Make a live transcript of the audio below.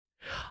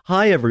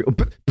Hi, everyone.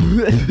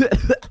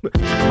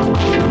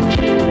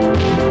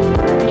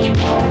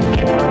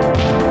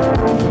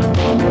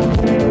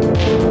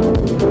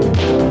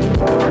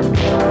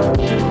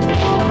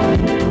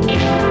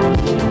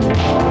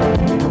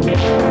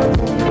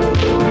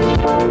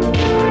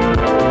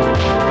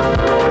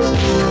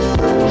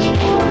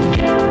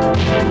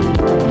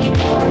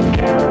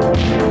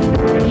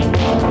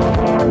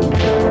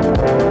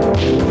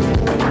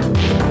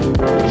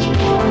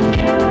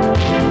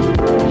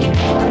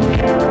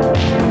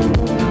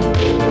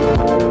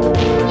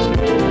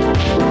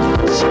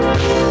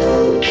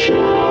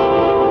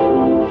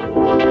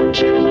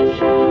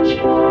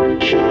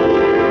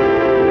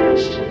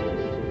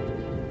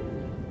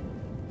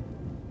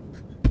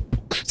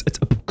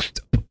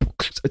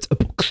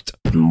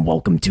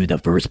 Welcome to the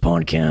first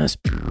podcast.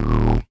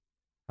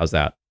 How's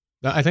that?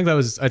 I think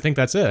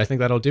that's it. I think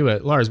that'll do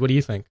it. Lars, what do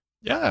you think?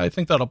 Yeah, I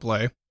think that'll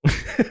play.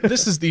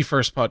 This is the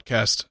first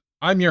podcast.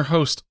 I'm your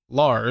host,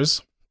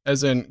 Lars,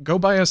 as in go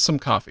buy us some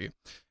coffee.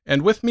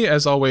 And with me,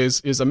 as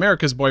always, is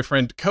America's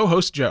boyfriend,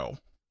 co-host Joe.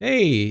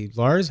 Hey,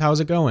 Lars, how's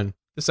it going?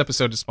 This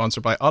episode is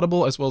sponsored by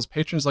Audible, as well as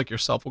patrons like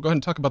yourself. We'll go ahead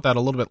and talk about that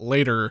a little bit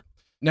later.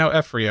 Now,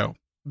 efryo,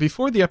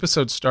 before the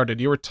episode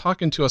started, you were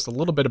talking to us a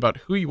little bit about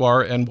who you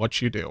are and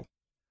what you do.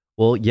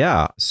 Well,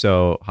 yeah.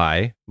 So,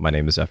 hi, my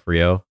name is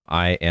efryo.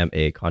 I am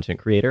a content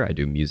creator. I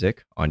do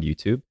music on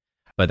YouTube,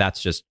 but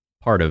that's just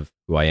part of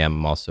who I am.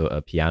 I'm also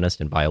a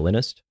pianist and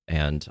violinist,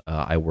 and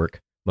I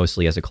work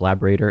mostly as a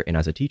collaborator and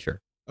as a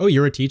teacher. Oh,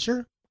 you're a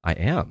teacher? I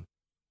am.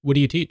 What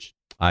do you teach?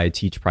 I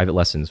teach private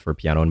lessons for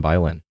piano and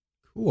violin.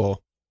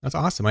 Cool. That's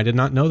awesome. I did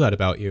not know that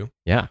about you.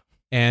 Yeah.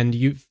 And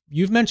you've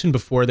mentioned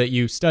before that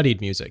you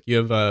studied music. You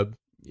have a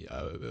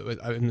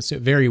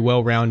very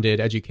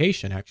well-rounded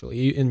education,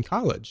 actually, in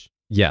college.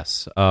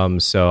 Yes.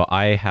 So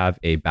I have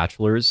a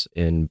bachelor's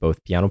in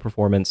both piano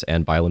performance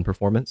and violin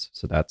performance.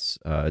 So that's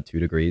 2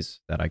 degrees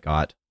that I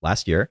got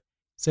last year.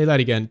 Say that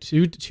again.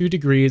 Two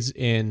degrees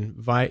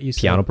in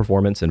piano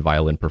performance and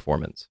violin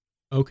performance.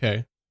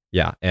 Okay.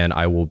 Yeah, and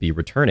I will be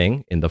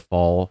returning in the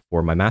fall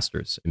for my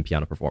master's in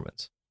piano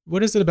performance.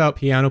 What is it about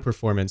piano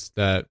performance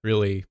that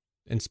really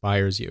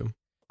inspires you?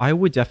 I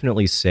would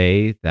definitely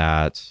say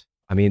that,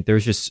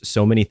 there's just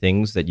so many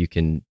things that you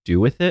can do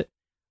with it.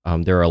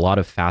 There are a lot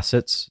of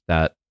facets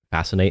that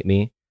fascinate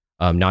me,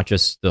 not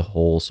just the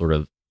whole sort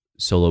of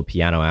solo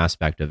piano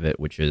aspect of it,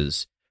 which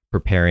is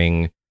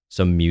preparing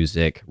some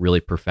music, really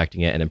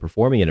perfecting it, and then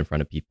performing it in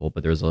front of people.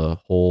 But there's a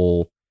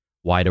whole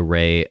wide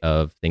array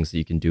of things that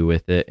you can do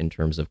with it in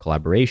terms of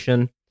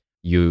collaboration.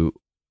 You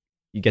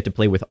get to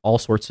play with all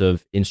sorts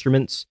of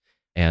instruments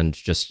and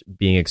just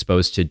being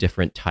exposed to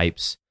different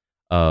types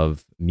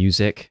of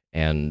music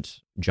and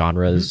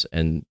genres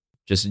and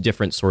just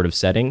different sort of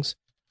settings.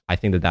 I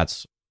think that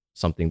that's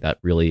something that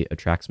really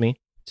attracts me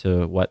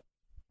to what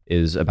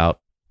is about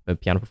a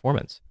piano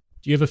performance.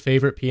 Do you have a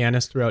favorite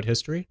pianist throughout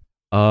history?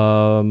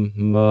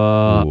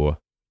 That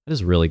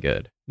is really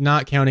good.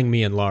 Not counting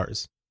me and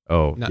Lars.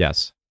 Oh,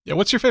 yes. Yeah,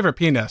 what's your favorite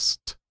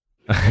pianist?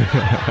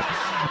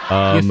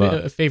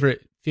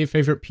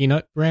 Favorite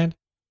peanut brand?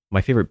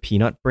 My favorite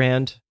peanut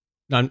brand?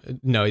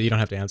 No, you don't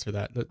have to answer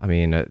that.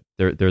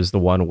 There's the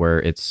one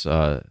where it's,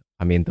 the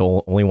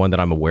only one that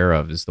I'm aware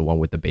of is the one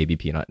with the baby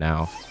peanut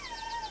now.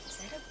 Is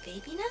that a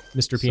baby nut?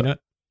 Mr. Peanut?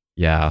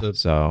 Yeah, I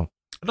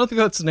don't think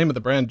that's the name of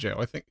the brand, Joe.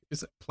 I think,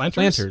 is it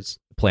Planters?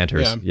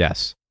 Planters, yeah.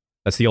 Yes.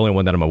 That's the only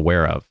one that I'm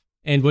aware of.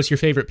 And what's your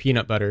favorite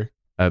peanut butter?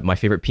 My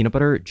favorite peanut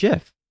butter?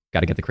 Jif.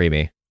 Got to get the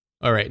creamy.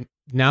 All right.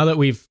 Now that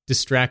we've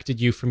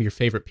distracted you from your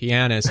favorite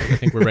pianist, I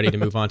think we're ready to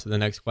move on to the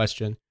next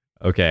question.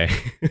 Okay.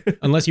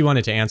 Unless you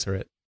wanted to answer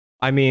it.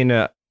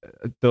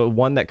 The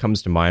one that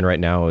comes to mind right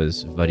now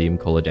is Vadim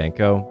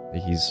Kolodenko.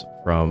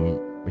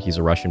 He's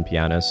a Russian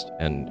pianist,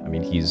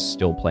 and he's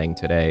still playing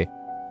today.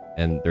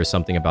 And there's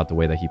something about the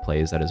way that he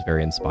plays that is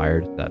very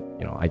inspired that,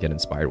 I get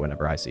inspired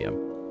whenever I see him.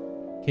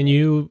 Can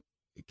you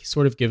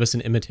sort of give us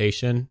an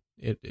imitation,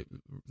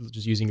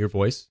 just using your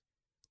voice?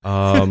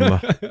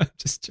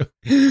 Just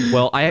joking.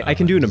 Well, I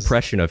can do an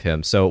impression of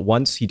him. So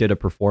once he did a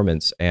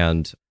performance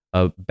and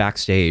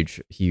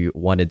backstage, he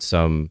wanted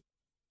some,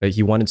 I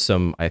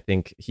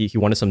think he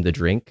wanted something to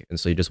drink. And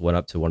so he just went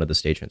up to one of the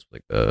stations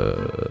like,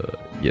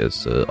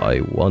 yes,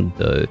 I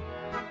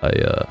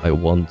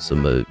want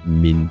some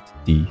mint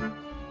tea.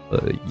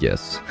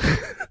 Yes.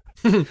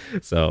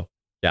 So,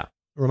 yeah. It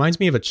reminds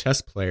me of a chess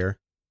player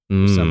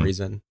for some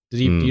reason. Do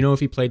you know if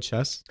he played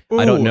chess? Ooh.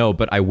 I don't know,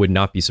 but I would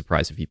not be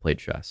surprised if he played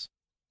chess.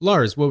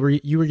 Lars,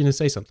 you were going to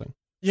say something?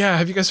 Yeah,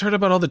 have you guys heard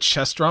about all the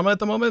chess drama at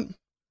the moment?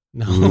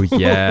 No. Ooh,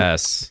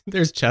 yes.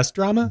 There's chess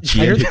drama?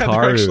 I heard that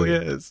there actually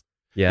is.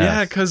 Yes.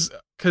 Yeah,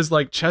 because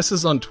like chess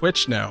is on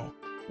Twitch now,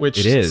 which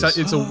it is.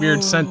 It's a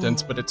weird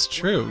sentence, but it's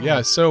true.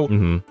 Yeah, so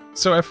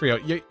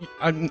efryo,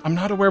 I'm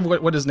not aware of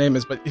what his name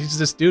is, but he's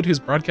this dude who's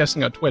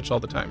broadcasting on Twitch all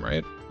the time,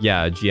 right?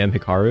 Yeah, GM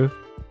Hikaru.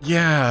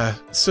 Yeah,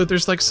 so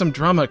there's like some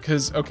drama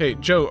because, okay,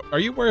 Joe, are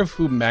you aware of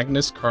who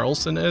Magnus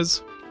Carlsen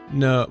is?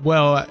 No,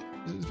 well,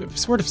 it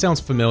sort of sounds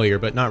familiar,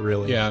 but not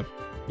really. Yeah,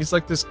 he's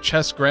like this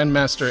chess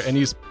grandmaster, and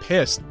he's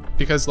pissed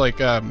because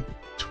like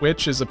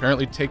Twitch is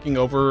apparently taking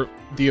over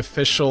the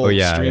official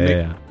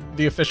streaming,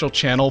 the official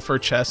channel for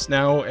chess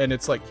now, and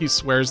it's like he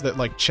swears that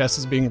like chess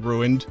is being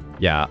ruined.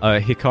 Yeah,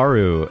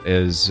 Hikaru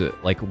is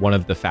like one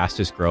of the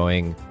fastest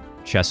growing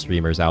chess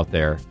streamers out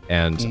there,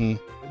 and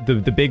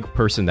the big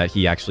person that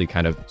he actually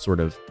kind of sort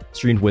of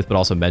streamed with but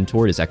also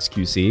mentored is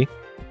XQC,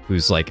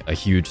 who's like a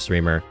huge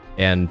streamer.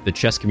 And the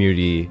chess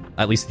community,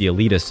 at least the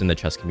elitists in the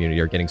chess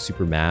community, are getting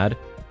super mad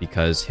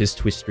because his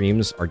Twitch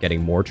streams are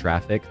getting more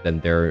traffic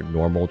than their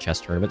normal chess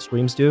tournament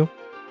streams do.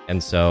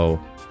 And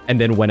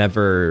then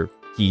whenever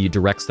he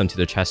directs them to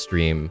the chess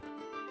stream,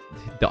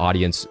 the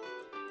audience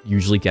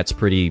usually gets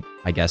pretty,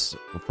 I guess,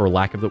 for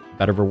lack of a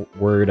better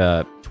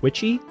word,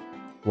 twitchy,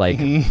 like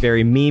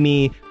very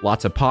memey,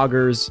 lots of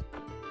poggers,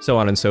 so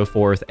on and so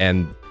forth.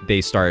 And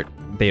they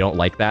don't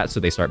like that, so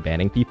they start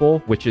banning people,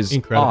 which is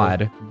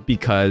odd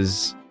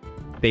because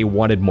they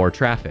wanted more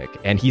traffic,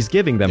 and he's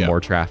giving them more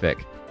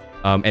traffic.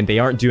 And they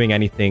aren't doing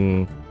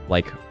anything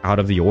like out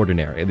of the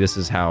ordinary. This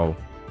is how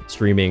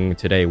streaming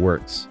today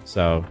works.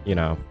 So,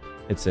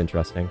 it's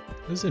interesting.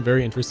 This is a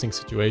very interesting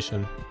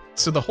situation.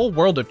 So the whole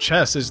world of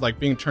chess is like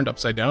being turned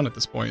upside down at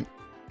this point.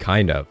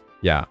 Kind of,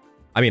 yeah.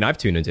 I mean, I've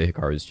tuned into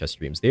Hikaru's chess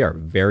streams. They are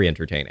very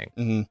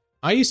entertaining.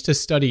 I used to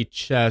study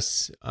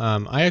chess.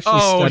 I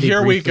actually studied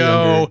here we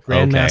go. Under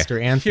Grandmaster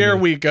Anthony. Here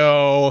we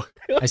go.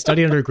 I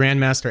studied under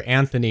Grandmaster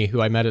Anthony,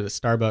 who I met at a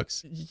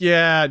Starbucks.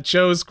 Yeah,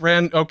 Joe's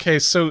Okay,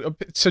 so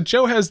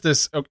Joe has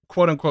this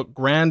quote-unquote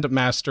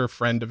Grandmaster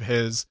friend of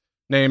his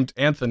named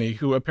Anthony,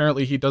 who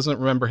apparently he doesn't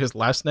remember his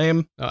last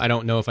name. I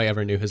don't know if I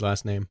ever knew his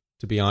last name,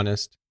 to be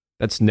honest.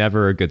 That's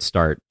never a good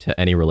start to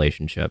any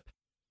relationship.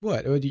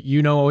 What?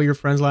 You know all your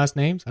friends' last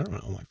names? I don't know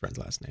all my friends'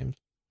 last names.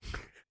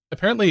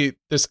 Apparently,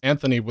 this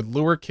Anthony would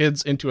lure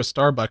kids into a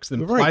Starbucks,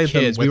 then ply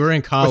them with, we were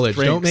in college.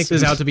 Don't make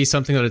this and... out to be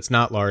something that it's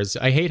not, Lars.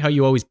 I hate how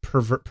you always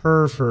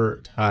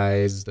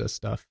pervertize this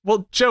stuff.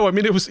 Well, Joe, I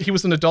mean, he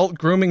was an adult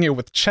grooming you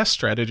with chess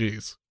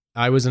strategies.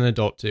 I was an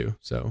adult too,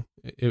 so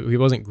he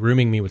wasn't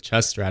grooming me with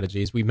chess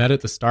strategies. We met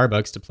at the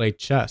Starbucks to play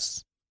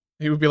chess.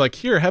 He would be like,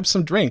 "Here, have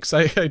some drinks.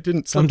 I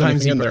didn't slip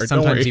anything in there.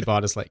 Sometimes he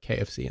bought us like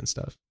KFC and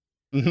stuff."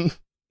 Mm-hmm.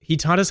 He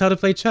taught us how to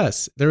play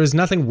chess. There was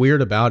nothing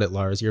weird about it,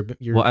 Lars.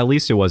 Well, at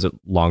least it wasn't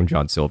Long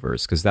John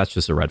Silver's, because that's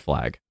just a red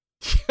flag.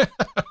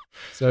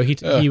 So he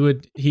taught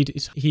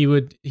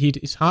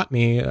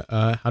me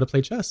how to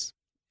play chess,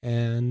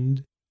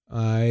 and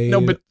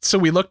so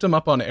we looked him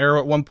up on air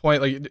at one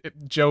point. Like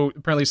Joe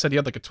apparently said he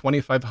had like a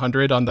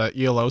 2,500 on the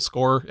ELO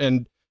score,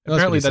 and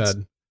apparently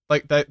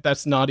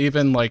that's not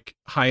even like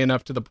high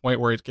enough to the point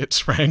where it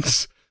gets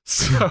ranked.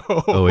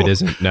 So it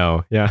isn't.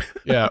 No, yeah.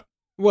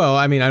 Well,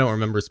 I mean, I don't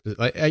remember.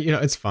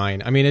 It's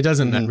fine. I mean, it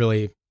doesn't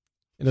really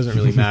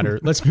matter.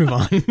 Let's move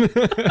on.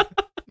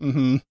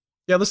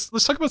 Yeah, let's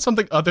talk about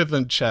something other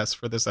than chess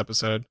for this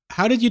episode.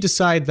 How did you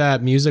decide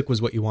that music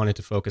was what you wanted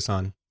to focus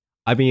on?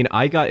 I mean,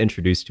 I got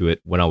introduced to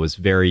it when I was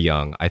very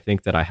young. I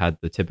think that I had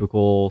the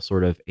typical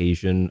sort of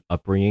Asian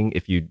upbringing.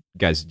 If you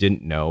guys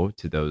didn't know,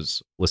 to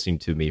those listening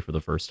to me for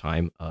the first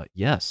time,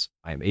 yes,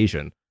 I am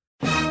Asian.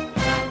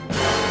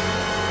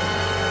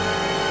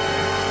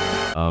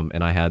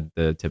 And I had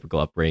the typical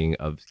upbringing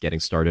of getting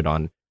started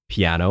on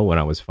piano when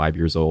I was 5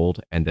 years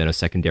old, and then a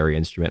secondary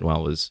instrument when I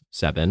was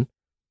 7.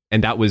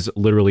 And that was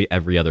literally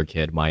every other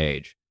kid my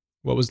age.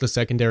 What was the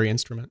secondary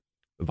instrument?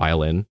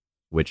 Violin,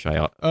 which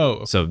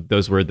so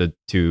those were the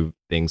two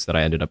things that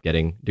I ended up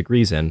getting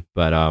degrees in.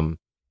 But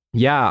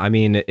yeah, I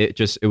mean, it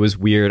was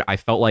weird. I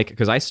felt like,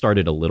 because I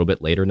started a little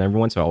bit later than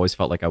everyone, so I always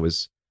felt like I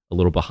was a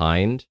little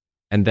behind.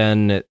 And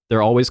then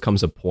there always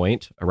comes a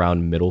point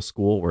around middle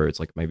school where it's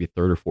like maybe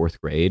 3rd or 4th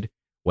grade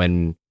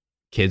when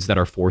kids that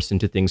are forced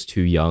into things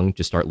too young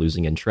just start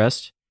losing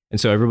interest.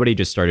 And so everybody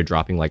just started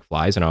dropping like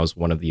flies, and I was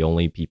one of the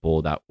only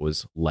people that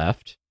was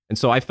left. And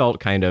so I felt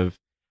kind of,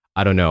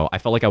 I don't know, I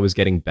felt like I was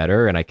getting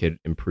better and I could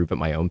improve at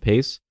my own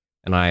pace.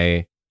 And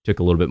I took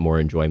a little bit more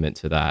enjoyment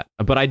to that.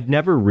 But I'd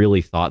never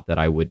really thought that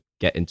I would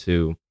get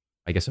into,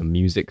 I guess, a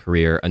music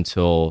career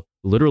until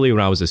literally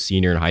when I was a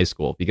senior in high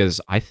school, because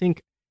I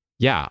think,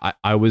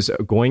 I was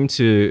going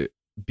to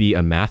be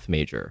a math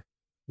major.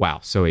 Wow,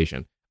 so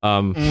Asian.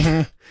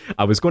 I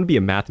was going to be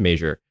a math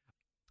major,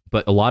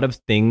 but a lot of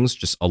things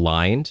just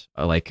aligned.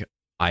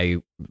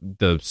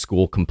 The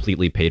school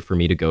completely paid for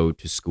me to go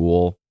to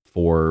school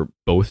for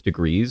both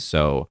degrees,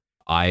 so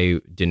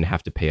I didn't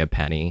have to pay a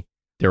penny.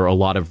 There are a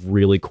lot of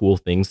really cool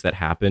things that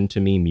happened to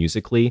me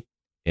musically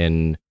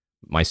in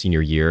my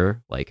senior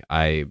year. Like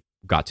I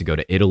got to go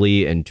to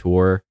Italy and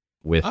tour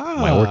with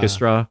my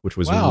orchestra, which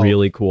was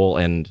really cool.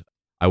 And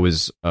I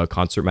was a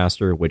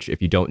concertmaster, which,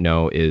 if you don't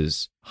know,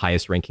 is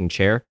highest ranking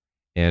chair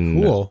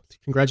in cool.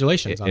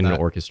 Congratulations on that. An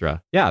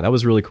orchestra. Yeah, that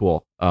was really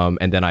cool.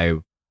 And then I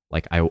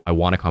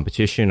won a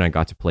competition. I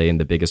got to play in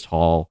the biggest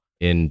hall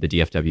in the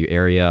DFW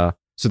area.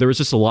 So there was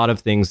just a lot of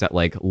things that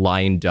like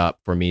lined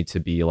up for me to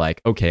be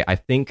like, okay, I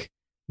think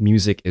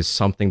music is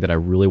something that I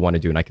really want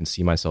to do and I can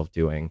see myself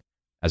doing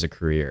as a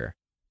career.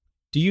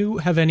 Do you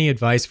have any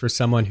advice for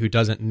someone who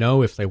doesn't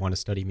know if they want to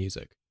study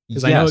music?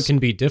 Because I know it can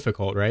be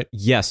difficult, right?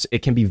 Yes,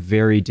 it can be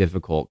very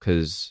difficult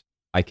because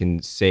I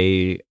can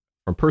say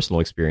from personal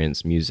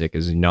experience, music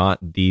is not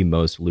the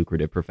most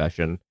lucrative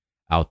profession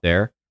out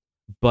there.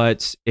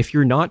 But if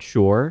you're not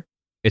sure,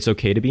 it's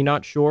okay to be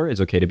not sure.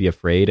 It's okay to be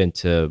afraid and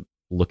to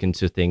look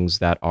into things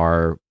that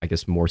are, I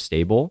guess, more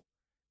stable.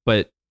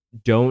 But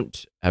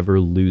don't ever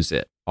lose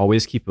it.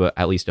 Always keep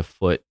at least a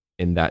foot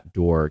in that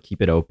door.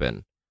 Keep it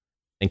open,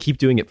 and keep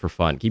doing it for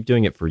fun. Keep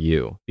doing it for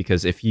you.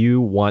 Because if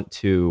you want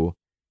to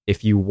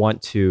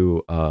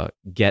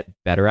get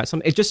better at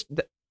something,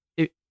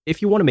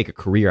 if you want to make a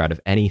career out of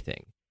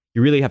anything,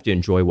 you really have to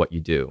enjoy what you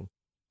do.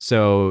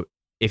 So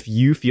if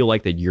you feel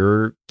like that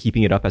you're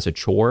keeping it up as a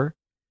chore,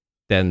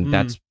 then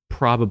that's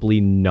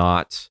probably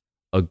not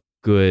a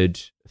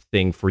good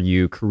thing for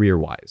you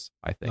career-wise,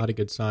 I think. Not a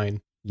good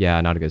sign.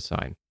 Yeah, not a good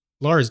sign.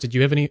 Lars, did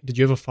you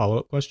have a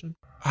follow-up question?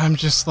 I'm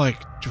just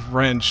like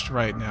drenched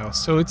right now.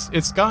 So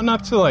it's gotten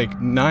up to like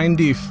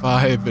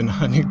 95 in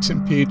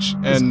Huntington Beach,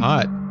 and It's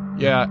hot.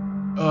 yeah,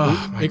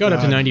 It got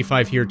up to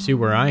 95 here too,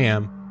 where I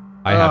am.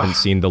 I haven't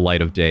seen the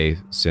light of day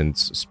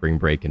since spring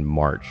break in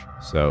March,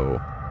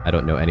 so I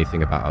don't know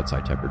anything about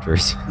outside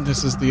temperatures.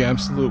 This is the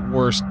absolute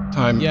worst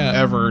time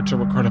ever to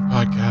record a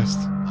podcast.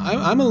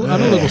 I'm a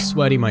little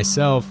sweaty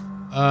myself.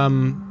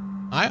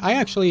 I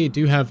actually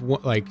do have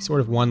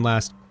sort of one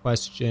last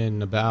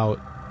question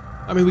about.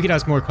 I mean, we could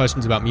ask more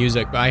questions about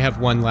music, but I have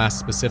one last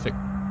specific.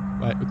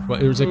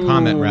 There's a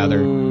comment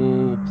rather.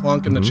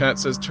 Plunk in the chat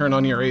says, "Turn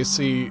on your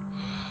AC."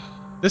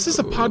 This is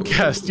a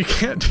podcast. You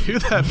can't do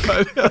that,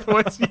 but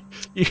otherwise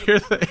you hear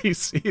the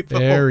AC.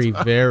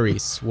 Very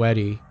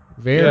sweaty.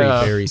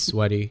 Very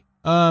sweaty.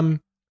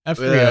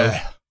 Efryo.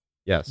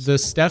 Yes. The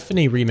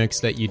Stephanie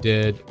remix that you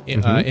did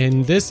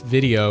in this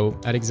video,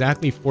 at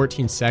exactly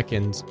 14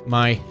 seconds,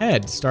 my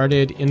head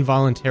started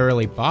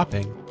involuntarily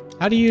bopping.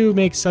 How do you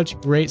make such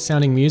great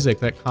sounding music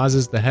that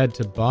causes the head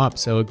to bop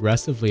so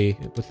aggressively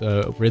with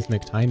a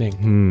rhythmic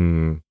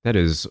timing? That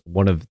is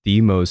one of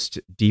the most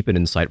deep and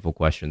insightful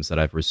questions that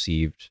I've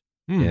received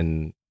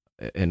in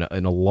a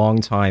long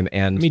time.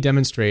 And let me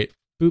demonstrate.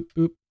 Boop,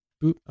 boop,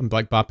 boop. I'm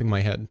like bopping my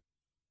head.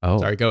 Oh,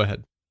 sorry. Go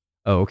ahead.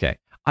 Oh, okay.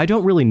 I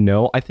don't really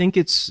know. I think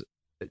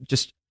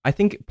I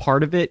think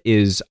part of it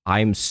is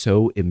I'm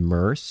so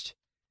immersed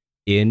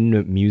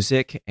in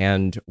music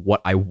and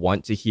what I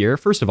want to hear.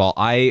 First of all,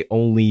 I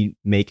only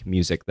make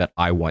music that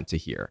I want to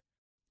hear.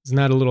 Isn't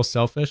that a little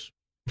selfish?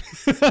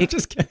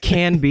 It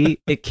can be.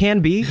 It can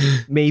be,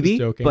 maybe.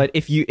 But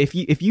if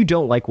you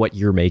don't like what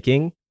you're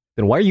making,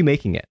 then why are you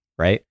making it,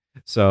 right?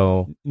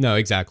 So no,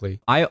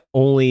 exactly. I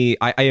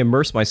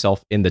immerse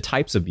myself in the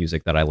types of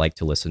music that I like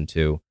to listen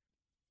to,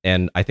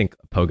 and I think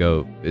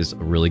Pogo is a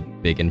really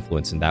big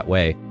influence in that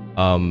way.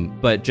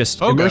 But just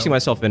immersing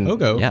myself in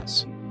Pogo.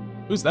 Yes.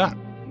 Who's that?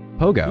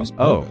 Pogo. Who's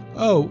Pogo?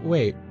 Oh,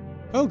 wait.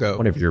 Pogo.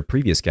 One of your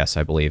previous guests,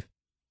 I believe.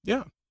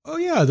 Yeah. Oh,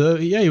 yeah.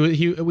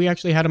 We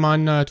actually had him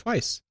on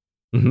twice.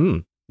 Mm-hmm.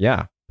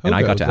 Yeah. Pogo, and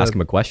I got to ask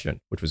him a question,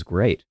 which was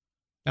great.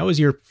 That was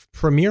your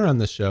premiere on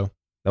this show.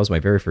 That was my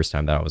very first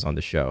time that I was on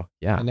the show.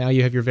 Yeah. And now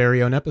you have your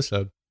very own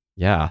episode.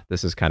 Yeah.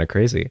 This is kind of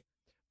crazy.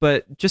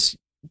 But just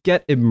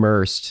getting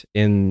immersed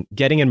in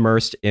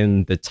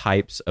the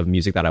types of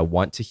music that I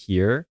want to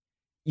hear.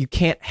 You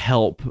can't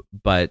help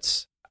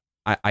but,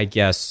 I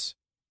guess,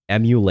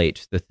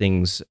 emulate the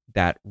things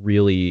that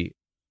really,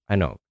 I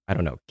don't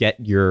know, get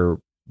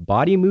your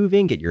body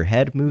moving, get your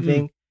head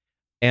moving.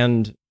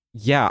 And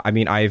yeah, I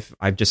mean, I've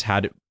just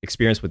had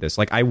experience with this.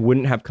 Like, I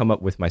wouldn't have come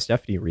up with my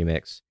Stephanie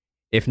remix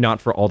if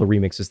not for all the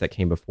remixes that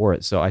came before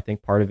it. So I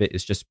think part of it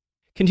is just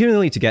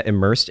continually to get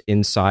immersed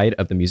inside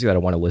of the music that I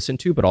want to listen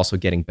to, but also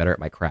getting better at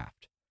my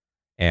craft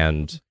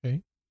and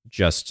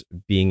just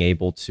being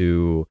able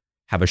to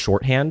have a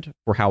shorthand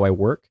for how I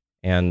work.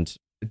 And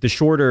the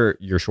shorter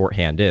your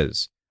shorthand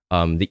is,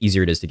 the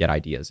easier it is to get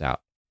ideas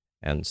out.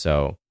 And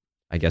so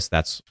I guess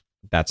that's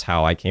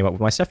how I came up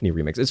with my Stephanie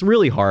remix. It's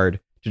really hard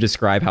to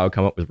describe how I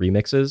come up with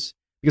remixes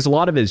because a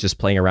lot of it is just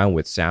playing around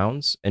with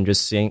sounds and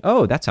just saying,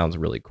 oh, that sounds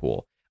really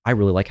cool. I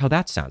really like how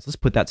that sounds. Let's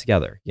put that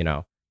together, you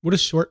know? What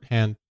is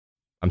shorthand?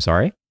 I'm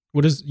sorry?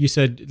 What is, you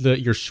said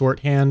your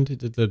shorthand,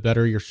 the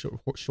better your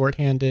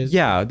shorthand is?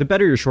 Yeah, the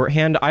better your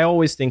shorthand. I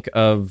always think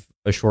of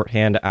a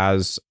shorthand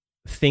as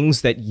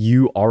things that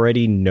you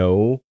already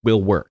know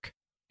will work.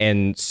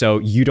 And so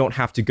you don't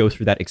have to go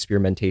through that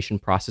experimentation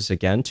process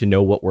again to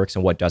know what works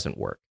and what doesn't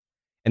work.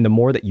 And the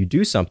more that you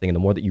do something and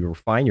the more that you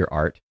refine your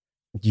art,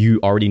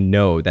 you already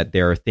know that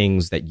there are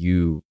things that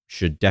you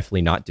should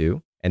definitely not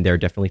do. And there are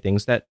definitely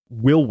things that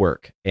will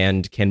work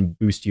and can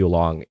boost you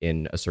along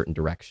in a certain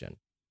direction.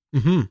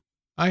 Mm-hmm.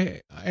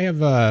 I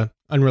have a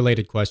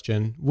unrelated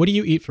question. What do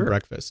you eat for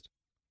breakfast?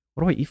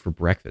 What do I eat for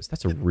breakfast?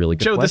 That's a really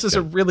good question. Joe, this is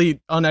a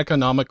really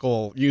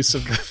uneconomical use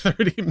of the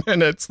 30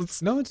 minutes.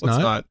 It's not. It's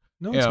not.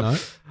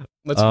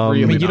 Let's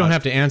really I mean, you don't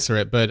have to answer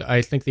it, but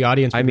I think the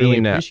audience would really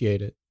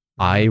appreciate it.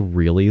 I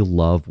really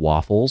love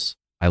waffles.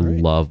 I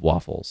love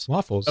waffles.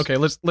 Waffles. Okay,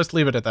 let's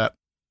leave it at that.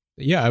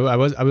 Yeah, I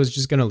was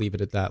just going to leave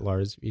it at that,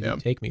 Lars. You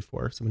didn't take me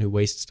for someone who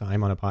wastes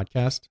time on a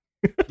podcast.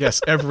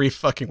 Yes, every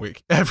fucking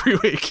week. Every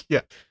week.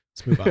 Yeah.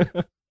 Let's move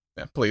on.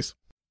 Yeah, please.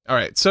 All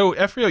right. So,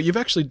 Efryo, you've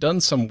actually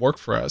done some work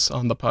for us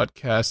on the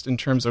podcast in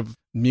terms of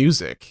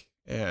music.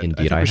 And Indeed,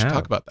 I think I we should have.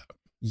 talk about that.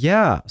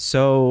 Yeah.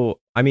 So,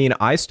 I mean,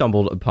 I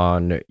stumbled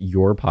upon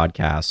your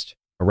podcast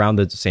around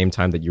the same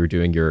time that you were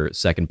doing your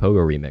second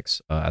Pogo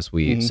remix, as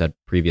we said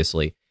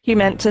previously. He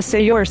meant to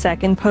say your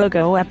second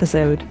Pogo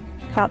episode.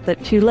 Caught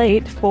that too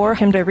late for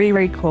him to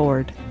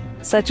re-record.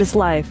 Such is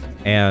life.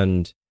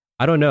 And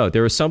I don't know,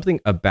 there was something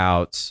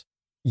about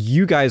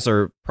you guys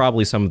are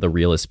probably some of the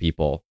realest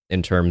people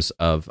in terms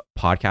of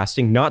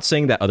podcasting. Not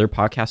saying that other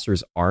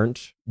podcasters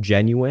aren't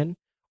genuine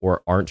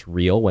or aren't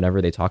real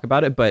whenever they talk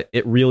about it, but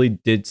it really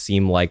did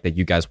seem like that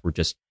you guys were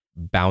just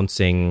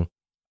bouncing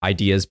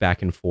ideas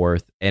back and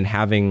forth and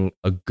having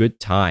a good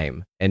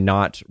time and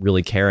not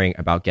really caring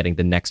about getting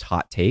the next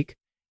hot take.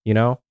 You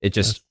know, it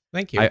just,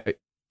 thank you.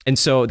 And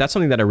so that's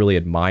something that I really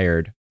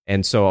admired.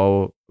 And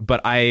so,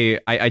 but I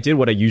did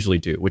what I usually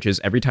do, which is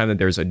every time that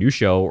there's a new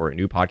show or a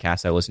new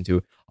podcast I listen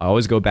to, I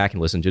always go back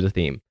and listen to the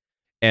theme.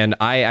 And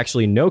I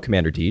actually know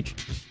Commander Teach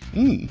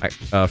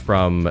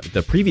from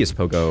the previous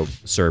Pogo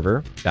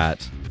server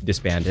that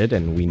disbanded,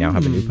 and we now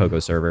have a new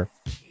Pogo server.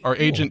 Our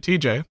agent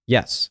TJ.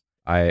 Yes,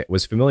 I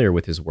was familiar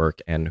with his work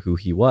and who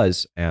he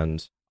was,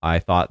 and I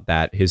thought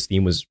that his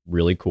theme was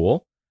really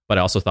cool, but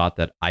I also thought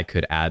that I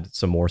could add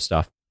some more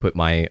stuff, put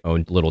my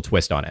own little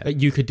twist on it.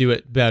 That you could do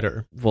it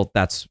better. Well,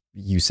 that's,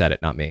 you said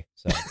it, not me.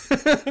 So.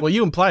 Well,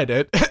 you implied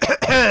it.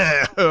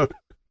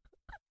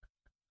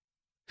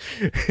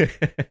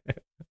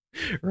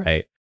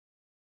 Right.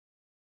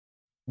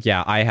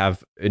 Yeah, I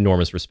have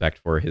enormous respect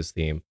for his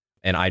theme,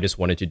 and I just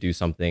wanted to do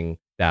something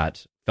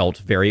that felt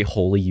very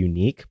wholly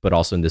unique, but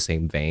also in the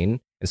same vein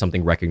and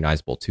something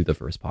recognizable to the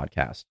first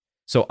podcast.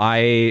 So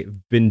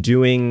I've been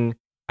doing,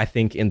 I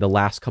think in the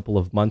last couple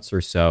of months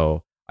or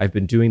so, I've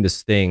been doing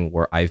this thing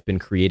where I've been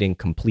creating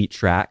complete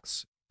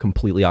tracks,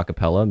 completely a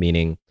cappella,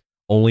 meaning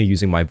only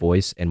using my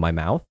voice and my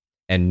mouth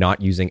and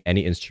not using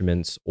any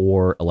instruments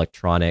or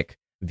electronic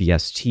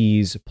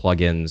VSTs,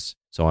 plugins,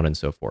 so on and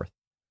so forth.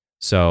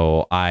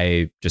 So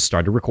I just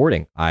started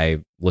recording.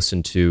 I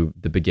listened to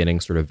the beginning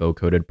sort of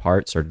vocoded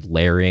part, started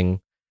layering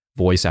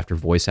voice after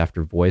voice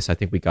after voice. I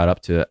think we got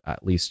up to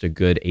at least a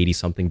good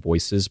 80-something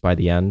voices by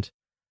the end.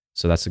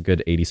 So that's a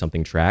good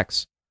 80-something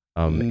tracks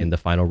in the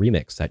final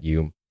remix that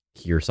you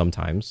hear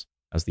sometimes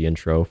as the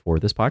intro for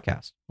this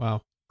podcast.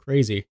 Wow,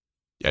 crazy.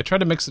 Yeah, I try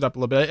to mix it up a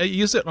little bit. I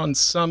use it on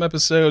some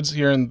episodes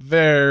here and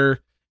there.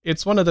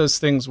 It's one of those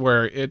things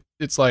where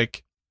it's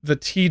like the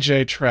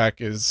TJ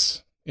track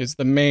is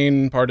the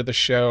main part of the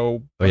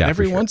show, but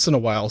every once in a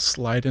while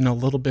slide in a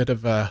little bit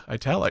of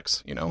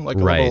italics, you know, like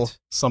a little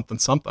something.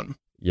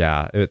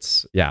 Yeah,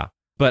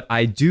 But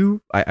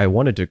I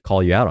wanted to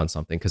call you out on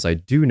something, because I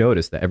do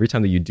notice that every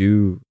time that you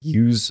do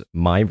use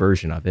my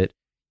version of it,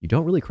 you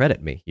don't really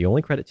credit me. You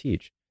only credit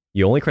Teach.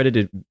 You only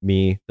credited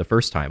me the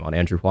first time on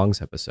Andrew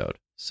Huang's episode.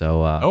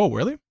 So, oh,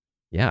 really?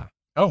 Yeah.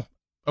 Oh,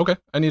 okay.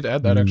 I need to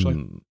add that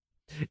actually.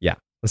 Yeah.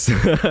 So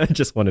I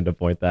just wanted to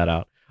point that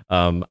out.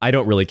 I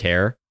don't really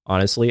care,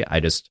 honestly.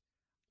 I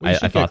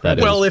thought that.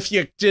 Well, if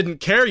you didn't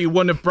care, you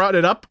wouldn't have brought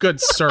it up,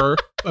 good sir.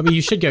 I mean,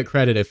 you should get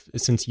credit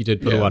since you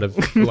did put a lot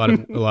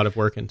of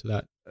work into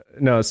that.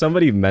 No,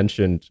 somebody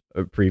mentioned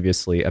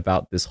previously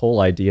about this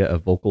whole idea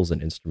of vocals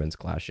and instruments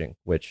clashing,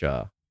 which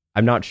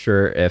I'm not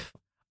sure if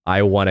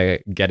I want to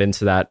get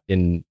into that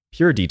in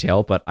pure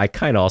detail, but I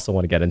kind of also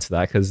want to get into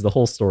that because the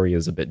whole story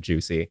is a bit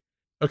juicy.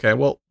 Okay,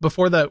 well,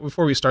 before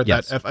we start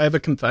that, I have a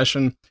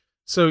confession.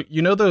 So,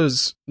 you know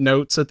those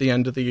notes at the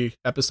end of the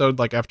episode,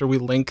 like after we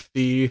link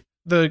the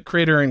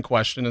creator in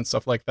question and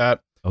stuff like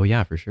that? Oh,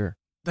 yeah, for sure.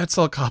 That's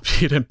all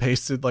copied and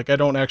pasted. Like, I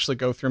don't actually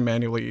go through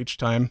manually each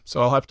time,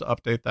 so I'll have to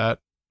update that.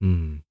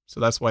 So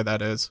that's why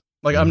that is.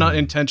 Like, I'm not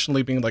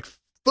intentionally being like,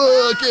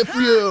 fuck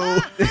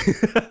efryo.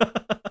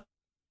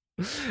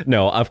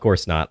 No, of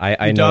course not.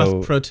 I know.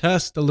 Doth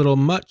protest a little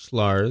much,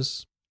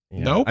 Lars.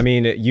 Yeah. Nope. I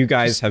mean, you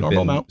guys Just have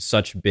normal been amount.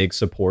 such big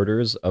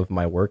supporters of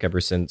my work ever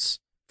since,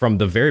 from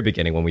the very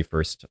beginning when we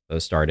first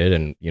started,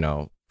 and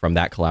from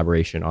that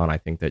collaboration on, I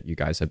think that you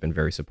guys have been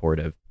very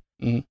supportive.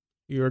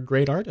 You're a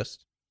great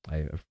artist.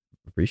 I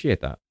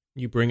appreciate that.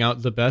 You bring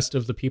out the best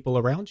of the people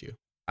around you.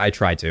 I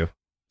try to.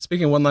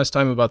 Speaking one last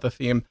time about the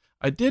theme,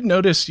 I did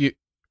notice you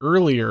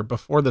earlier,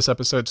 before this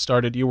episode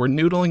started, you were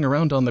noodling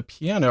around on the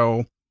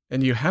piano,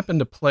 and you happened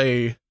to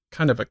play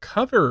kind of a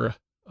cover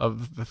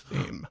of the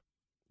theme.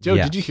 Joe,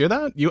 Did you hear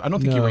that? I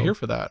don't think you were here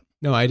for that.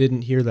 No, I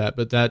didn't hear that,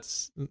 but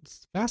it's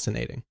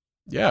fascinating.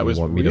 Yeah, it was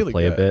want me really to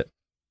play good. a bit?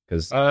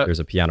 Because there's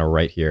a piano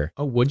right here.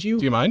 Oh, would you?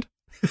 Do you mind?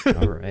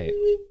 All right.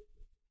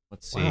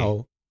 Let's see.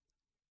 Wow.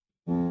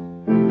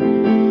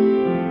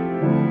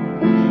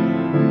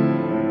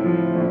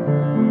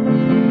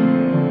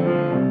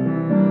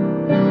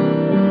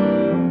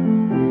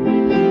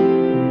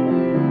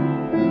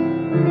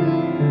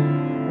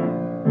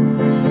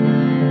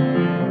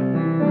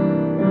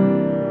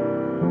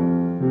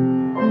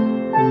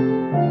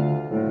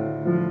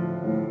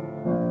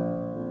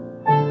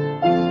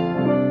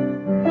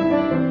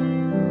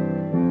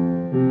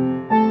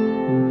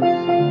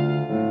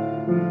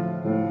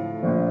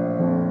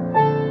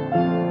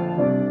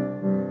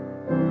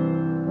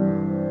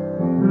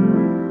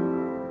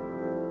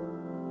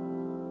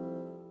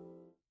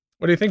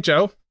 What do you think,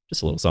 Joe?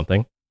 Just a little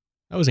something.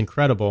 That was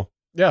incredible.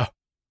 Yeah.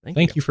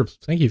 Thank you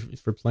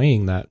for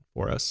playing that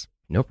for us.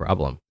 No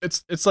problem.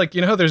 It's like,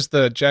 how there's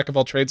the jack of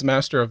all trades,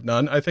 master of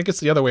none. I think it's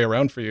the other way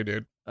around for you,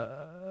 dude.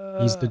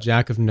 He's the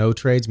jack of no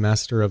trades,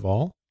 master of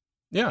all?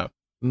 Yeah.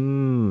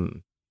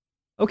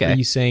 Okay. Are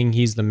you saying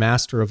he's the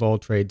master of all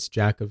trades,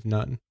 jack of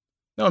none?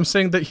 No, I'm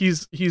saying that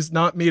he's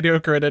not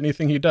mediocre at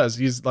anything he does.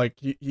 He's like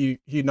he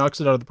knocks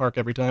it out of the park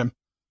every time.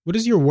 What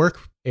does your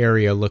work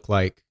area look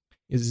like?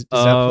 Does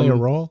that play a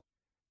role?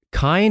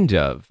 Kind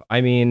of.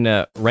 I mean,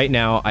 right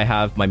now I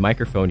have my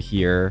microphone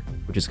here,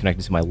 which is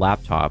connected to my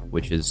laptop,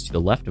 which is to the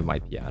left of my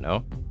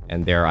piano.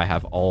 And there I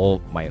have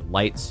all my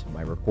lights,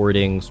 my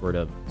recording sort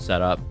of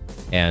set up,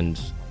 and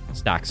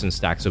stacks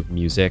of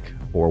music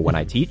for when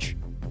I teach.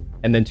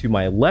 And then to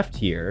my left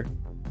here,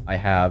 I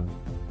have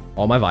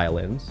all my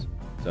violins.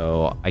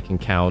 So I can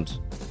count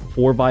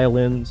 4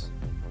 violins.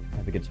 I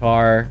have a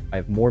guitar. I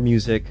have more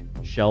music,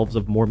 shelves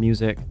of more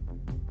music.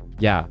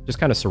 Yeah, just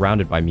kind of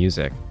surrounded by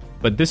music.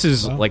 But this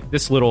is like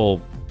this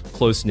little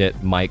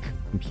close-knit mic,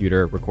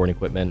 computer, recording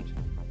equipment,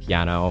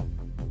 piano.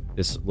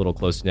 This little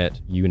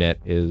close-knit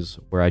unit is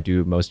where I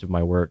do most of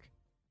my work.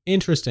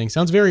 Interesting.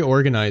 Sounds very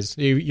organized.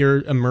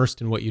 You're immersed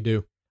in what you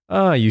do.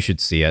 You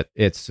should see it.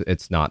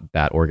 It's not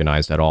that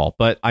organized at all.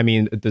 But I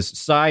mean, the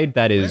side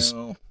that is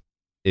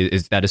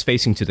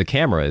facing to the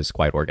camera is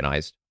quite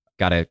organized.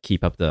 Got to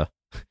keep up the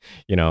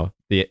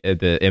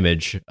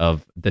image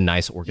of the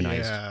nice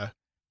organized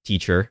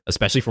teacher,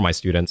 especially for my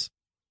students.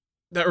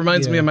 That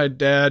reminds me of my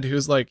dad,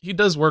 who's like, he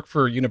does work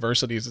for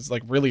universities. It's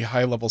like really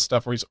high level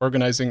stuff where he's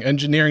organizing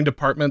engineering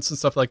departments and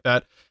stuff like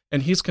that.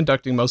 And he's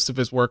conducting most of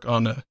his work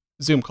on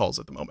Zoom calls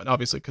at the moment,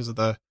 obviously,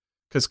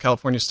 because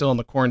California's still in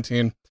the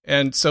quarantine.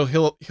 And so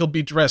he'll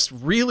be dressed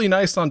really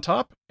nice on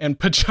top and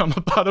pajama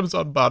bottoms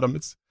on bottom.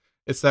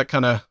 It's that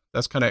kind of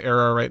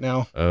era right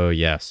now. Oh,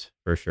 yes,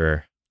 for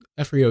sure.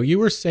 Efryo, you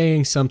were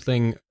saying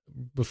something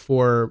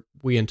before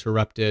we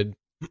interrupted.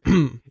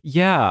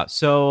 Yeah,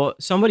 so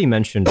somebody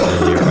mentioned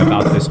earlier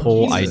about this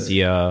whole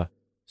idea.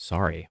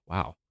 Sorry,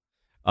 wow.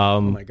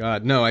 Oh my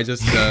God, no! I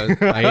just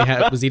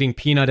was eating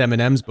peanut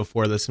M&Ms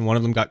before this, and one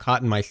of them got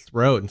caught in my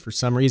throat, and for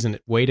some reason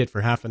it waited for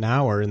half an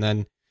hour and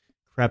then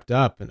crept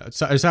up. And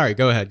sorry,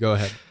 go ahead.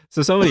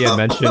 So somebody had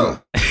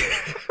mentioned.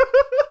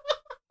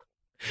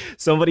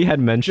 Somebody had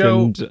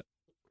mentioned. Joe,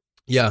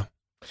 yeah.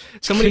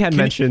 Somebody had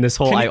mentioned this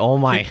whole.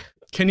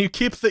 Can you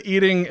keep the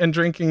eating and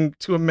drinking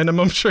to a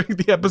minimum during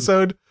the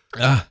episode?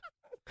 You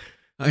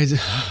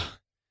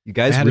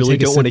guys really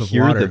don't want to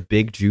hear the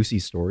big juicy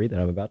story that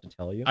I'm about to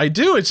tell you? I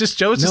do. It's just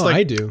Joe's just like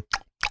I do.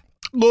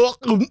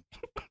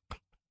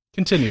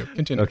 Continue.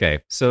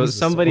 Okay, so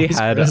somebody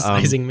had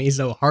criticizing me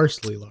so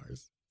harshly,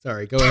 Lars.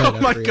 Sorry, go ahead.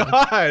 Oh my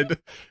God!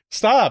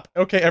 Stop.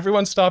 Okay,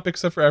 everyone stop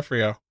except for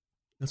Efryo.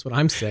 That's what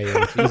I'm saying.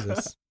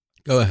 Jesus.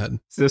 Go ahead.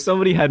 So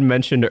somebody had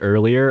mentioned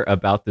earlier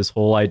about this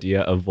whole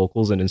idea of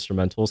vocals and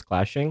instrumentals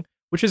clashing,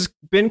 which has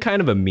been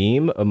kind of a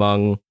meme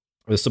among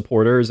the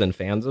supporters and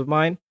fans of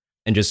mine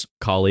and just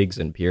colleagues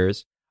and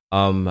peers.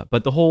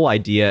 But the whole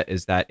idea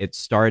is that it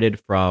started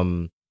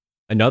from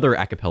another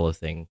a cappella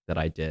thing that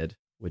I did,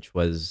 which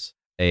was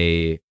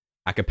a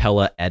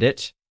cappella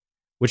edit,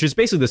 which is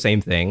basically the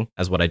same thing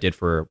as what I did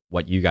for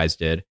what you guys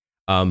did,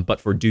 but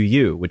for Do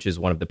You, which is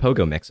one of the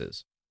Pogo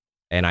mixes.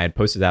 And I had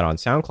posted that on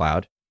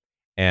SoundCloud,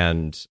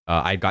 and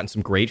I'd gotten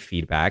some great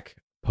feedback.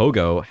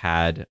 Pogo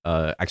had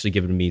actually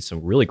given me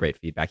some really great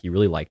feedback. He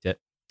really liked it.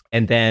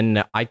 And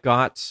then I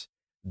got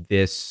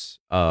this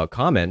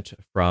comment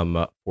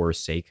from, for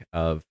sake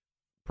of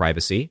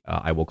privacy,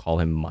 I will call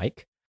him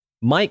Mike.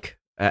 Mike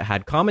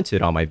had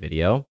commented on my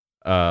video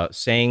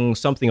saying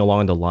something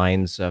along the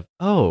lines of,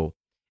 "Oh,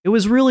 it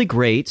was really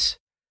great,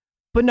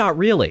 but not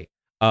really."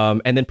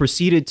 And then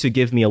proceeded to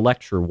give me a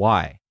lecture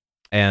why.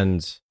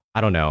 And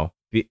I don't know,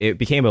 it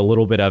became a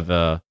little bit of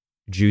a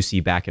juicy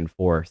back and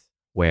forth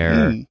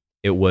where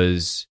it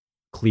was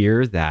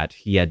clear that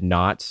he had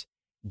not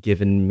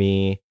given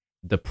me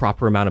the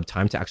proper amount of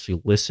time to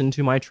actually listen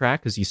to my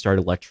track, because he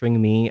started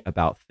lecturing me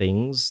about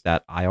things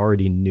that I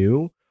already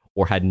knew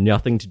or had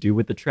nothing to do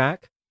with the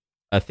track.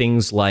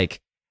 Things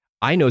like,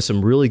 I know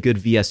some really good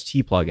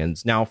VST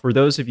plugins. Now, for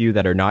those of you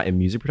that are not in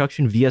music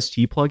production,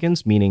 VST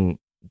plugins, meaning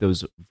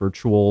those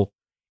virtual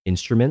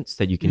instruments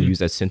that you can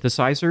use as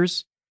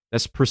synthesizers,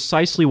 that's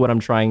precisely what I'm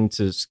trying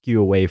to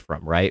skew away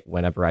from, right?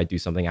 Whenever I do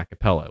something a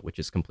cappella, which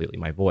is completely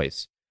my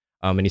voice.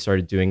 And he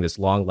started doing this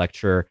long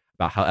lecture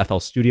about how FL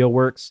Studio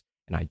works,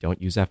 and I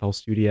don't use FL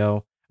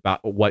Studio,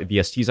 about what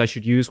VSTs I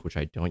should use, which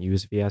I don't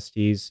use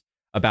VSTs,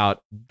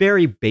 about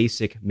very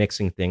basic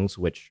mixing things,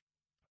 which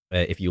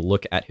if you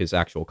look at his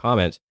actual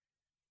comment,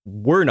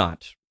 were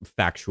not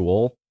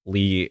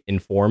factually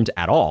informed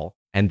at all.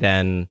 And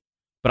then,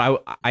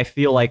 but I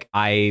feel like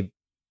I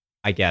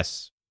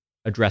guess,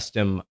 addressed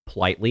him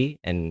politely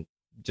and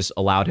just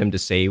allowed him to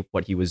say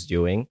what he was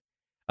doing.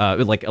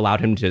 Like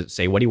allowed him to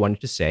say what he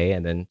wanted to say,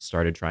 and then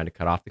started trying to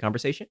cut off the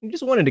conversation and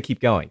just wanted to keep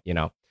going, you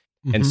know?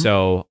 And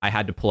so I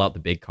had to pull out the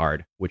big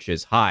card, which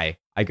is, hi,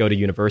 I go to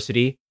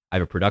university. I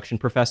have a production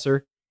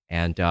professor,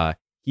 and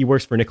he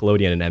works for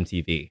Nickelodeon and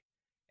MTV,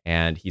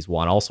 and he's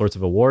won all sorts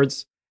of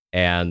awards,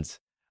 and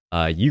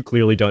you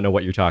clearly don't know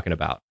what you're talking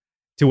about.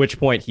 To which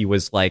point he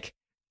was like,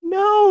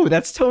 no,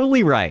 that's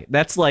totally right.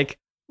 That's like,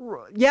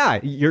 yeah,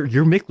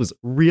 your mix was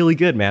really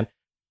good, man.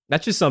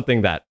 That's just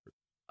something that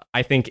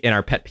I think in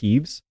our pet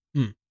peeves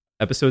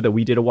episode that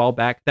we did a while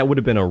back, that would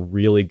have been a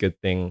really good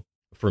thing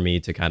for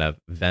me to kind of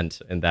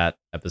vent in that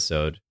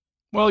episode.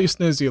 Well, you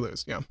snooze, you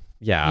lose. Yeah.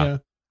 Yeah.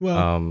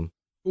 Well,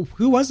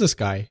 who was this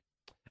guy?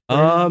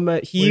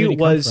 He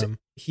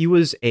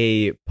was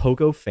a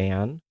Pogo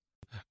fan.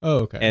 Oh,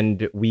 okay.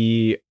 And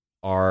we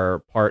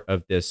are part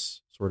of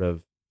this sort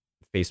of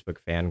Facebook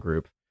fan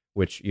group,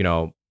 which, you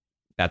know,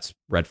 that's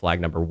red flag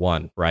number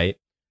 1, right?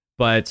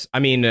 But I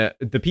mean,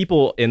 the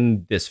people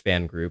in this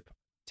fan group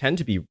tend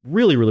to be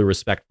really, really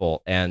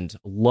respectful and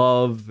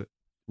love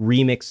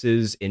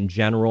remixes in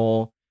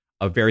general,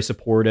 are very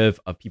supportive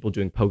of people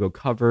doing Pogo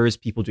covers,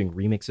 people doing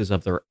remixes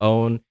of their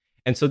own.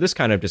 And so this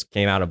kind of just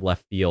came out of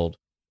left field.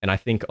 And I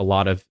think a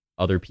lot of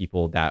other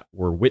people that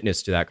were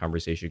witness to that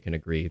conversation can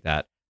agree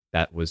that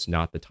that was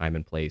not the time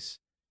and place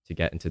to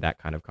get into that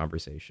kind of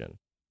conversation.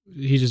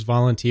 He just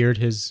volunteered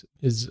his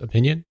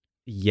opinion?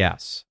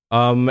 Yes.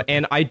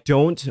 And I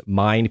don't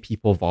mind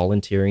people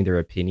volunteering their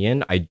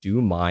opinion. I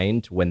do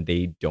mind when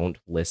they don't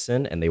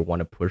listen and they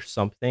want to push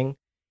something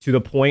to the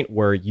point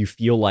where you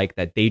feel like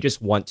that they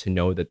just want to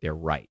know that they're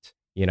right,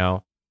 you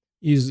know?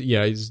 He's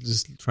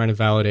just trying to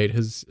validate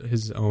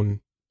his own.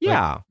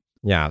 Yeah.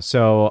 Yeah.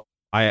 So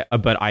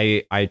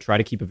I try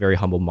to keep a very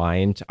humble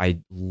mind. I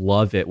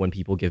love it when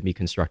people give me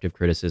constructive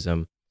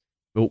criticism.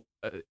 But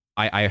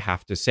I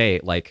have to say,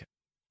 like,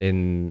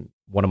 in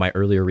one of my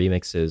earlier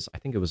remixes, I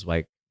think it was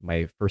like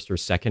my first or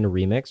second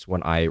remix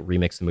when I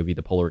remixed the movie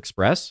The Polar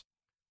Express,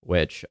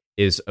 which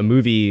is a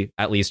movie,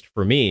 at least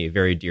for me,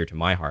 very dear to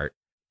my heart.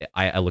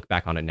 I look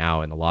back on it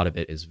now and a lot of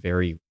it is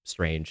very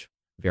strange,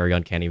 very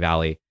uncanny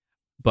valley.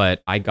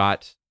 But I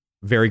got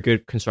very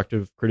good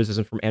constructive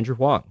criticism from Andrew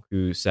Huang,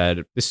 who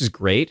said, this is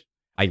great.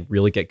 I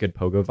really get good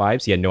Pogo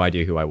vibes. He had no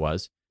idea who I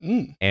was.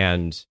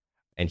 And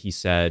he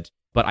said,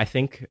 but I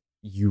think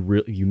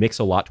you mix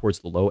a lot towards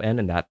the low end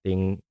and that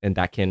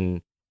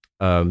can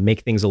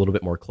make things a little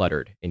bit more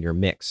cluttered in your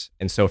mix.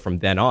 And so from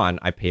then on,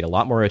 I paid a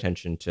lot more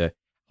attention to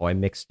how I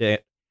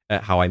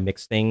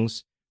mixed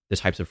things, the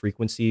types of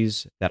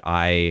frequencies that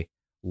I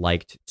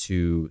liked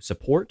to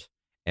support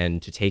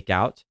and to take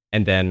out,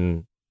 and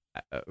then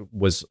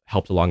was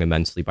helped along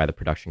immensely by the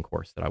production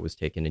course that I was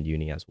taking in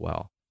uni as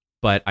well.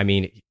 But I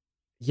mean,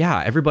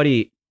 yeah,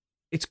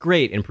 it's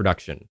great in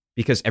production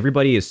because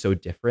everybody is so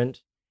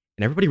different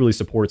and everybody really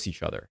supports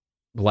each other.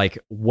 Like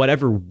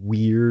whatever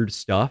weird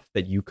stuff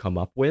that you come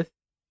up with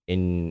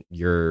in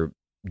your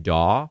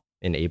DAW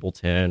in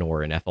Ableton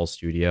or in FL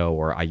Studio,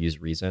 or I use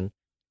Reason,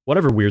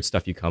 whatever weird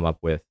stuff you come up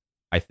with,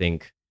 I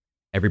think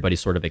everybody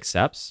sort of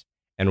accepts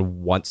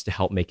and wants to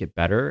help make it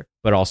better,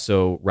 but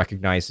also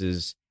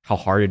recognizes how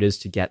hard it is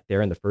to get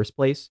there in the first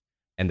place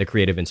and the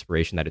creative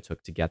inspiration that it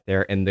took to get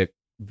there and the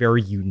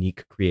very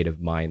unique creative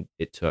mind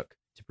it took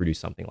to produce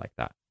something like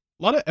that.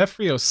 A lot of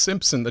efryo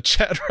simps in the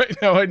chat right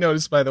now, I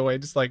noticed, by the way.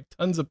 Just like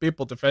tons of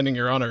people defending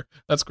your honor.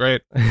 That's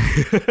great.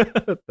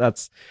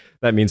 That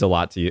means a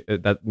lot to you.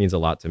 That means a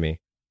lot to me.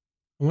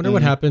 I wonder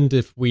what happened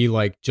if we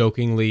like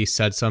jokingly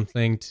said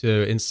something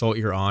to insult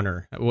your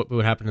honor. What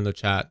would happen in the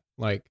chat?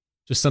 Like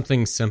just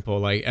something simple,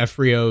 like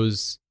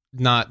efryo's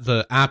not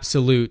the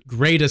absolute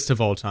greatest of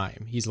all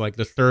time. He's like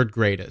the third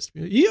greatest.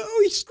 Yo,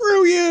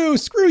 screw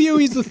you.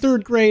 He's the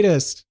third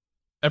greatest.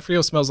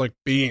 Efryo smells like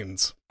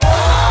beans.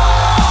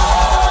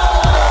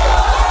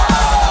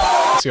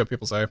 See what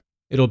people say.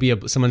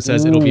 Someone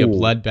says it'll be a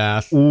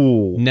bloodbath.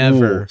 Ooh,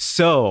 never. Ooh.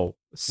 So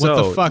what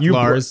the fuck,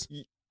 Lars?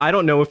 I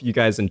don't know if you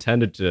guys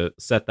intended to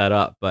set that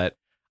up, but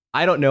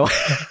I don't know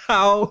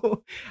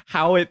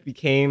how it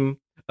became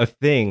a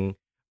thing.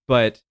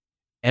 But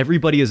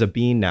everybody is a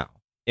bean now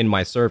in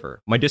my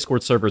server. My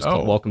Discord server is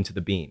called Welcome to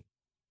the Bean.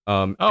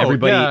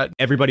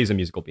 Everybody's a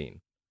musical bean.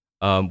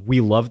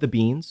 We love the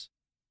beans,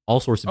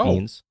 all sorts of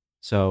beans.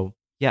 So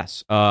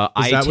yes, I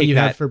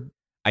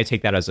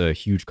take that as a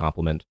huge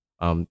compliment.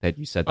 That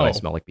you said that I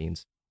smell like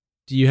beans.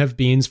 Do you have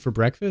beans for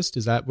breakfast?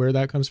 Is that where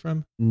that comes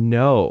from?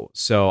 No.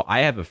 So I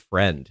have a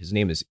friend. His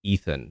name is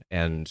Ethan.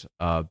 And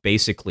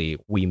basically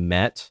we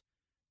met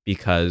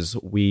because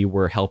we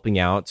were helping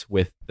out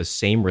with the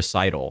same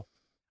recital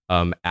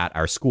at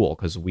our school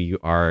because we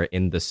are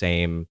in the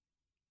same,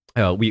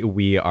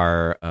 we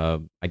are,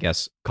 I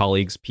guess,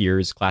 colleagues,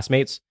 peers,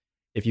 classmates,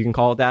 if you can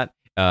call it that,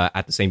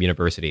 at the same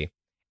university.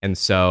 And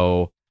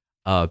so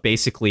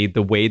basically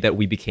the way that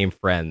we became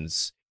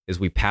friends is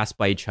we pass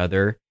by each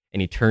other and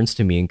he turns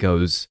to me and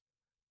goes,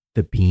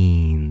 the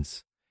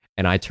beans.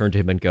 And I turn to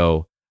him and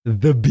go,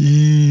 the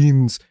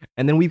beans.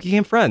 And then we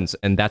became friends.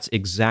 And that's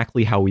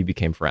exactly how we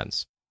became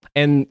friends.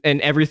 And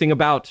everything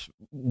about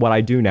what I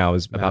do now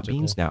is about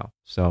beans now.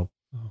 So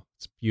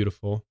it's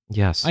beautiful.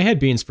 Yes. I had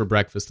beans for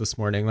breakfast this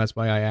morning. That's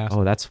why I asked.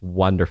 Oh, that's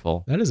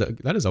wonderful. That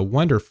is a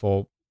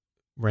wonderful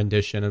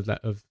rendition of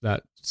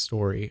that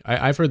story.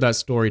 I've heard that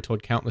story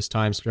told countless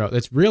times throughout.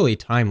 It's really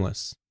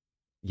timeless.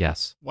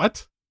 Yes.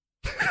 What?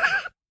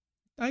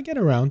 I get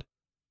around.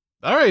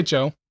 All right,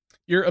 Joe.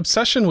 Your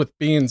obsession with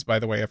beans, by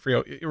the way,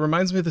 efryo, it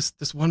reminds me of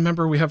this one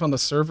member we have on the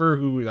server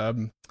who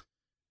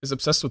is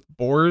obsessed with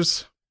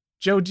boars.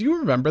 Joe, do you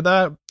remember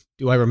that?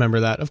 Do I remember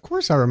that? Of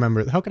course I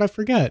remember. How could I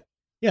forget?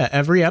 Yeah,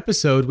 every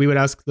episode we would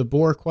ask the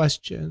boar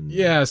question.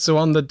 Yeah, so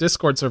on the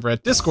Discord server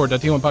at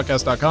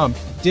discord.t1podcast.com.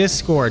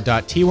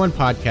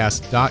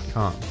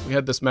 Discord.t1podcast.com. We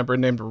had this member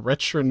named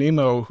Retro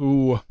Nemo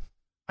who...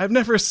 I've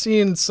never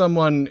seen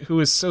someone who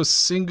is so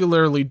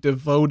singularly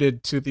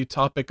devoted to the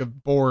topic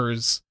of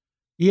boars.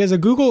 He has a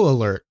Google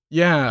alert.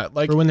 Yeah,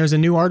 like... for when there's a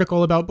new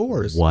article about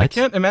boars. What? I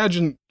can't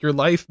imagine your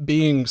life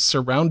being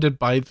surrounded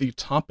by the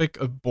topic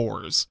of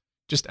boars,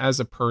 just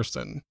as a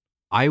person.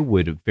 I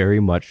would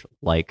very much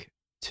like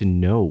to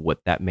know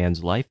what that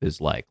man's life is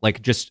like.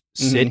 Like, just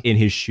sit in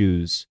his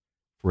shoes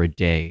for a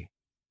day.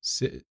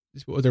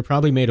 Well, they're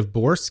probably made of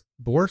boar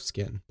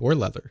skin, boar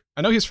leather.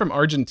 I know he's from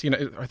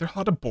Argentina. Are there a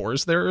lot of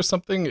boars there or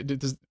something? Do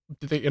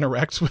they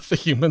interact with the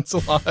humans a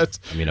lot?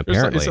 I mean,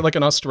 apparently. Is it like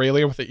in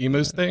Australia with the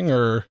emus thing,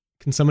 or...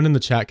 Can someone in the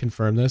chat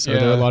confirm this? Are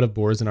there a lot of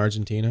boars in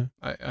Argentina?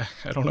 I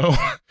don't know.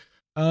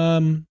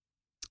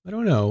 I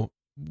don't know.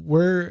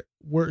 Where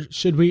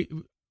should we?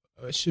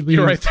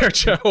 You're right there,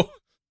 Joe.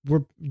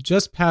 We're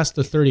just past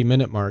the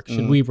 30-minute mark.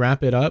 Should we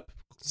wrap it up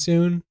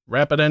soon?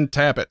 Wrap it and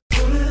tap it.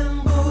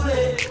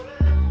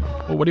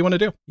 Well, what do you want to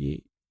do?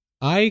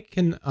 I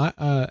can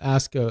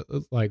ask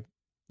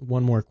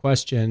one more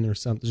question or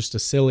something, just a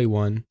silly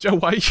one. Joe,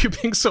 why are you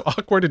being so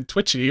awkward and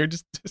twitchy? You're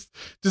just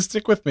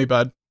stick with me,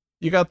 bud.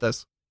 You got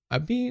this. I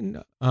mean,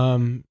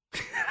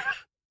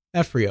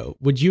 efryo,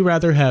 would you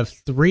rather have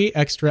 3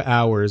 extra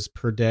hours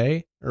per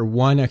day or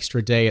 1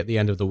 extra day at the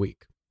end of the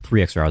week?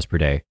 3 extra hours per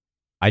day.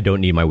 I don't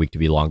need my week to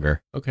be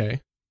longer.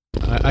 Okay.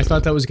 I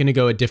thought that was going to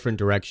go a different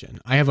direction.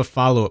 I have a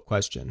follow-up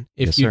question.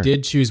 If Yes, you sir.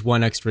 did choose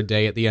 1 extra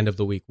day at the end of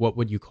the week, what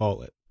would you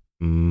call it?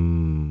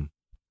 I'd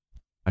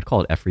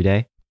call it every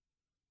day.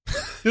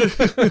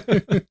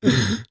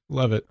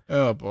 Love it.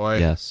 Oh, boy.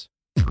 Yes.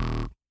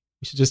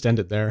 We should just end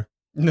it there.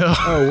 No.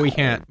 Oh, we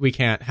can't.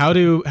 How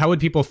would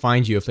people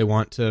find you if they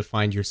want to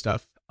find your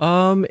stuff?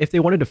 If they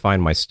wanted to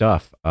find my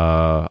stuff,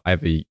 I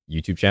have a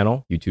YouTube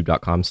channel,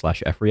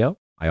 youtube.com/efryo.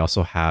 I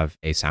also have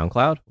a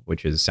SoundCloud,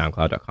 which is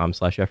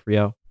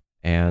soundcloud.com/efryo.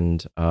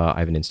 And I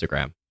have an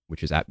Instagram,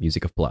 which is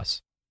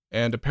 @musicofplus.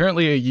 And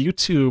apparently a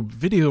YouTube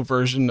video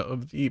version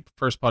of the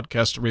first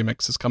podcast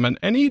remix is coming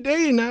any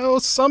day now,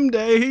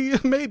 someday,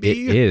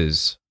 maybe. It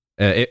is.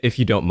 If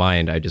you don't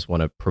mind, I just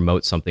want to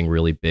promote something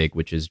really big,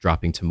 which is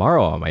dropping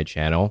tomorrow on my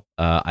channel.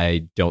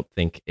 I don't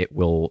think it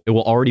will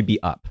already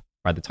be up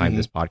by the time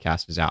this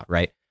podcast is out,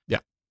 right? Yeah.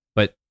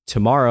 But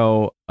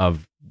tomorrow,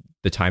 of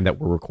the time that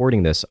we're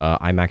recording this,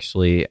 I'm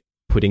actually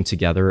putting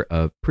together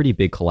a pretty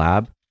big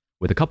collab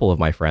with a couple of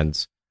my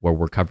friends where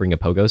we're covering a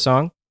Pogo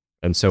song.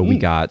 And so we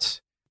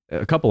got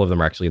a couple of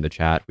them are actually in the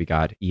chat. We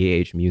got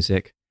EAH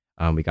Music,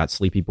 we got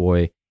Sleepy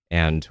Boy,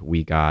 and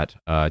we got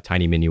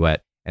Tiny Minuet,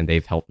 and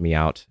they've helped me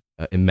out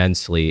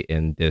immensely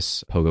in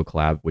this Pogo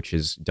collab, which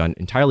is done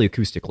entirely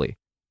acoustically.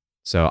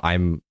 So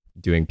I'm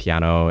doing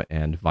piano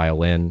and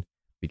violin.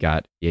 We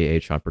got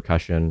EAH on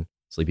percussion,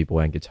 Sleepy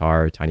Boy on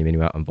guitar, Tiny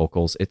Minuet on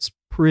vocals. It's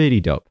pretty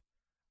dope.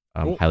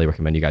 Cool. Highly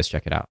recommend you guys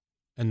check it out.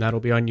 And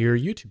that'll be on your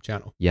YouTube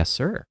channel. Yes,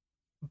 sir.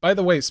 By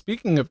the way,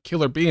 speaking of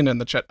Killer Bean in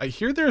the chat, I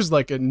hear there's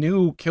like a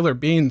new Killer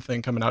Bean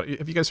thing coming out.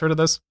 Have you guys heard of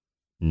this?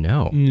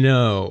 No.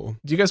 No.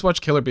 Do you guys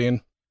watch Killer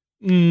Bean?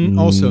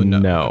 Also no.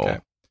 No. Okay.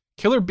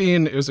 Killer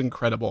Bean is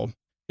incredible.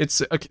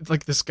 It's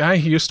like this guy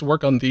who used to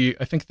work on the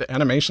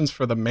animations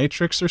for The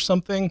Matrix or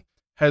something,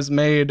 has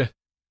made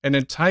an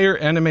entire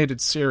animated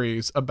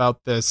series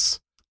about this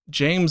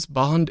James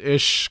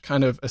Bond-ish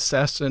kind of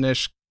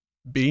assassin-ish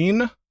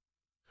bean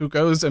who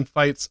goes and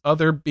fights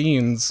other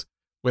beans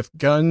with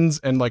guns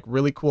and like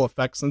really cool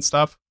effects and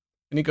stuff.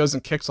 And he goes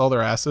and kicks all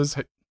their asses.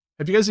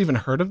 Have you guys even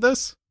heard of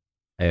this?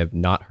 I have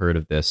not heard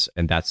of this,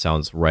 and that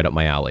sounds right up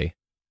my alley.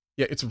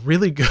 Yeah, it's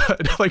really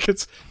good. Like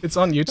it's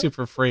on YouTube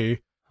for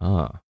free.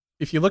 Huh.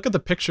 If you look at the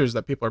pictures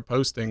that people are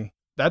posting,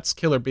 that's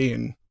Killer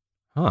Bean.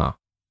 Huh.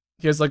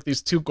 He has like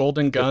these 2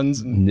 golden guns.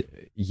 And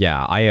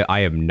Yeah, I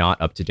am not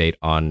up to date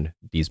on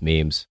these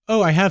memes.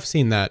 Oh, I have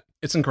seen that.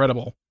 it's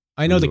incredible.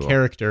 I know the Ooh.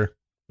 character.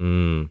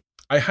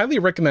 I highly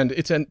recommend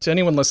it to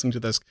anyone listening to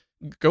this.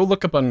 Go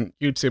look up on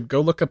YouTube.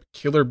 Go look up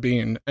Killer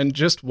Bean and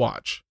just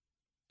watch.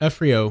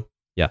 Efryo,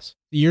 Yes.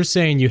 you're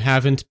saying you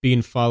haven't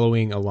been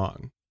following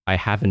along. I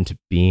haven't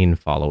been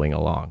following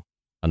along,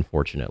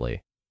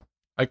 unfortunately.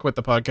 I quit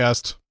the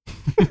podcast.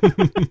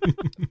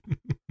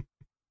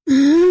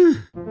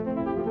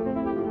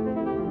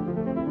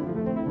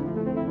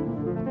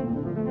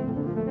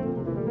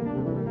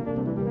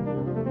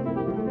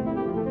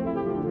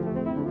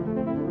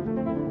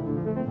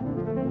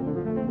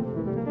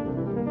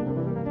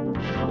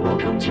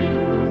 Welcome to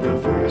the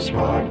first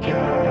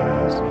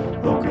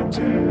podcast. Welcome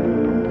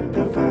to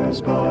the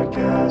first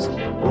podcast.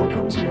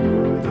 Welcome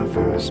to the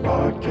first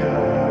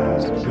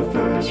podcast. The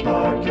first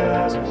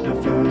podcast.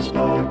 The first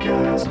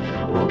podcast.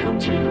 Welcome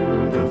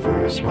to the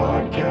first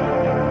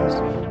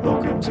podcast.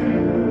 Welcome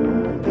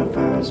to the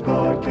first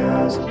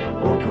podcast.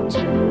 Welcome to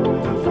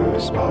the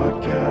first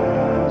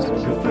podcast.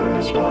 The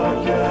first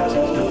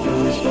podcast. The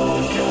first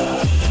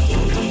podcast.